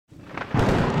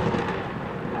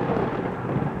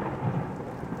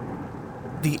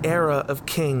The era of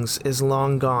kings is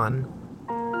long gone.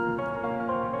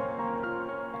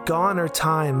 Gone are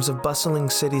times of bustling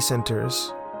city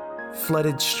centers,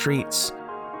 flooded streets,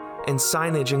 and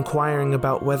signage inquiring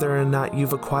about whether or not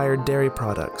you've acquired dairy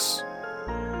products.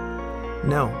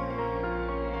 No.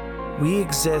 We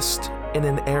exist in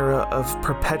an era of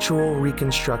perpetual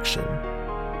reconstruction.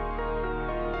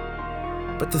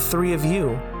 But the three of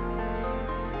you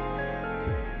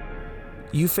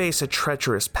face a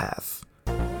treacherous path.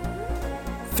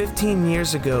 15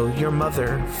 years ago, your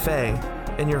mother, Faye,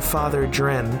 and your father,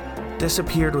 Dren,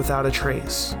 disappeared without a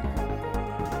trace.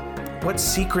 What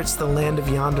secrets the land of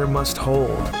yonder must hold?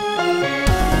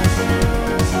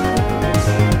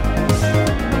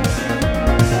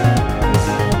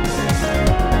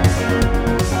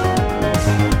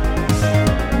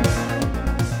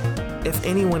 If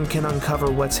anyone can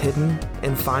uncover what's hidden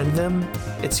and find them,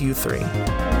 it's you three.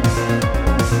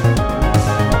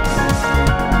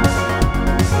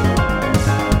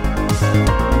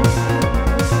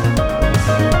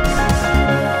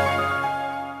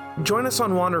 Join us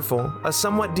on Wanderful, a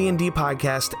somewhat D&D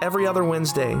podcast every other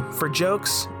Wednesday for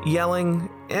jokes, yelling,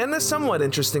 and a somewhat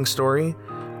interesting story,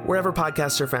 wherever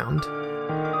podcasts are found.